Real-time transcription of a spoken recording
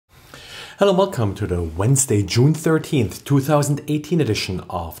Hello and welcome to the Wednesday, June 13th, 2018 edition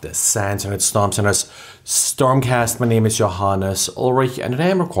of the SANS Internet Storm Center's Stormcast. My name is Johannes Ulrich and today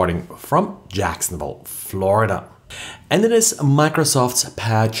I'm recording from Jacksonville, Florida. And it is Microsoft's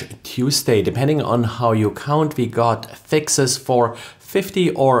Patch Tuesday. Depending on how you count, we got fixes for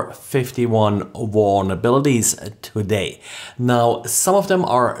 50 or 51 vulnerabilities today. Now, some of them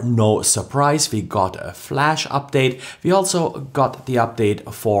are no surprise. We got a Flash update. We also got the update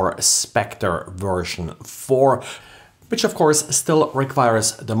for Spectre version 4, which of course still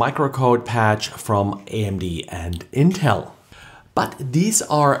requires the microcode patch from AMD and Intel. But these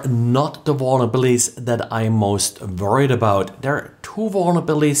are not the vulnerabilities that I'm most worried about. There are two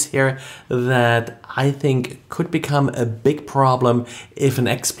vulnerabilities here that I think could become a big problem if an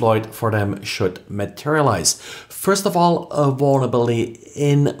exploit for them should materialize. First of all, a vulnerability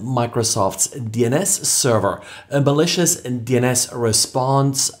in Microsoft's DNS server. A malicious DNS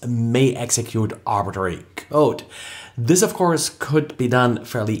response may execute arbitrary code. This, of course, could be done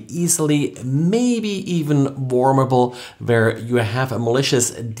fairly easily, maybe even vulnerable, where you have a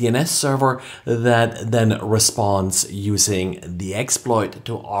malicious DNS server that then responds using the exploit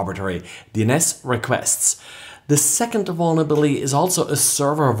to arbitrary DNS requests. The second vulnerability is also a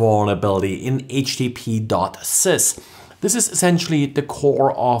server vulnerability in HTTP.sys. This is essentially the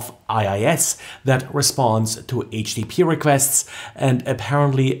core of IIS that responds to HTTP requests, and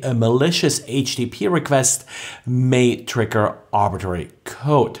apparently a malicious HTTP request may trigger arbitrary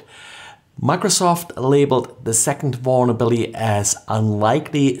code. Microsoft labeled the second vulnerability as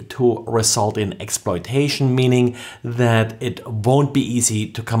unlikely to result in exploitation, meaning that it won't be easy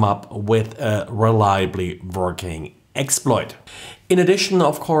to come up with a reliably working exploit. In addition,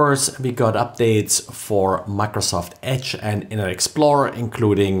 of course, we got updates for Microsoft Edge and Internet Explorer,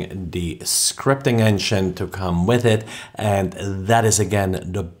 including the scripting engine to come with it, and that is again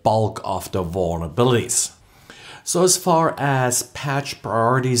the bulk of the vulnerabilities. So as far as patch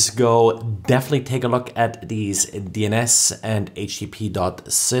priorities go, definitely take a look at these DNS and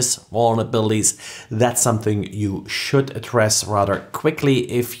HTTP.sys vulnerabilities. That's something you should address rather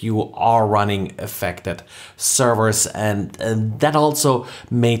quickly if you are running affected servers, and that also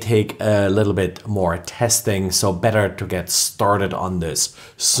may take a little bit more testing, so better to get started on this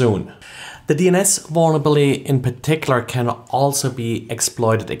soon. The DNS vulnerability in particular can also be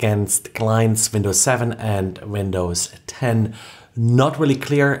exploited against clients Windows 7 and Windows 10. Not really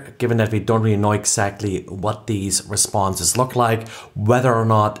clear, given that we don't really know exactly what these responses look like, whether or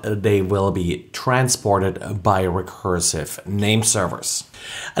not they will be transported by recursive name servers.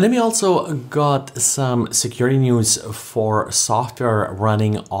 And then we also got some security news for software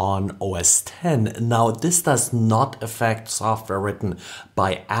running on OS X. Now, this does not affect software written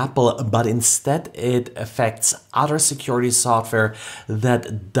by Apple, but instead it affects other security software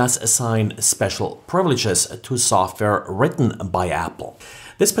that does assign special privileges to software written by Apple.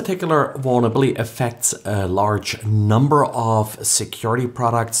 This particular vulnerability affects a large number of security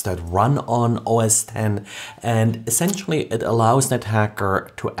products that run on OS X, and essentially it allows an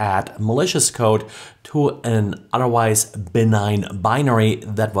attacker to add malicious code to an otherwise benign binary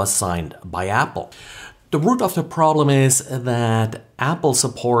that was signed by Apple. The root of the problem is that Apple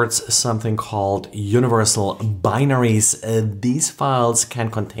supports something called universal binaries. These files can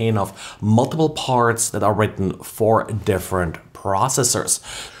contain of multiple parts that are written for different processors.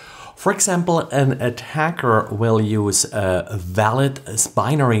 For example, an attacker will use a valid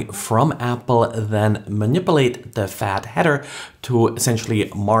binary from Apple, then manipulate the FAT header to essentially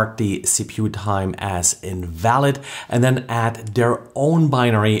mark the CPU time as invalid, and then add their own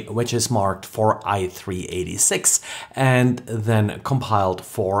binary, which is marked for i386, and then compiled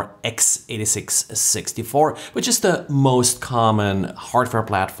for x86-64, which is the most common hardware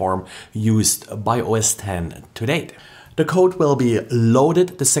platform used by OS X to date. The code will be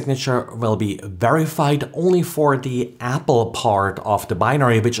loaded, the signature will be verified only for the Apple part of the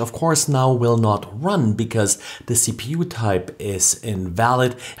binary, which of course now will not run because the CPU type is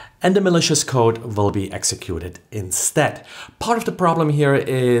invalid, and the malicious code will be executed instead. Part of the problem here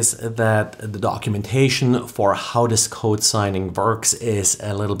is that the documentation for how this code signing works is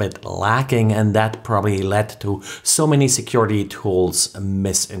a little bit lacking, and that probably led to so many security tools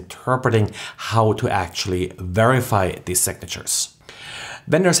misinterpreting how to actually verify these signatures.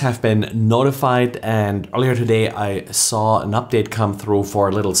 Vendors have been notified, and earlier today I saw an update come through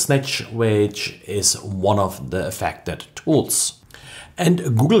for Little Snitch, which is one of the affected tools.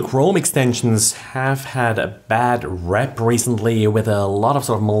 And Google Chrome extensions have had a bad rep recently with a lot of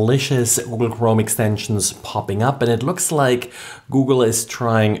sort of malicious Google Chrome extensions popping up, and it looks like Google is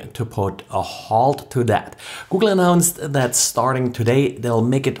trying to put a halt to that. Google announced that starting today, they'll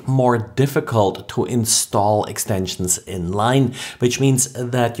make it more difficult to install extensions inline, which means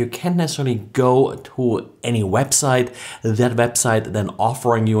that you can't necessarily go to any website, that website then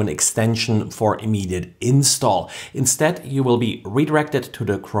offering you an extension for immediate install. Instead, you will be redirected to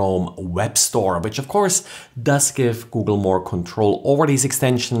the Chrome Web Store, which of course does give Google more control over these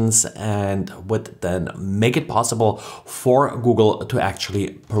extensions and would then make it possible for Google to actually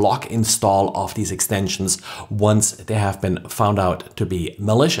block install of these extensions once they have been found out to be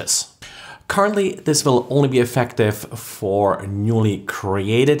malicious. Currently, this will only be effective for newly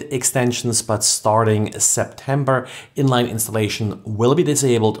created extensions, but starting September, inline installation will be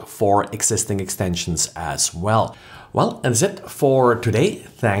disabled for existing extensions as well. Well, that's it for today.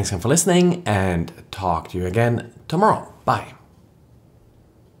 Thanks again for listening and talk to you again tomorrow. Bye.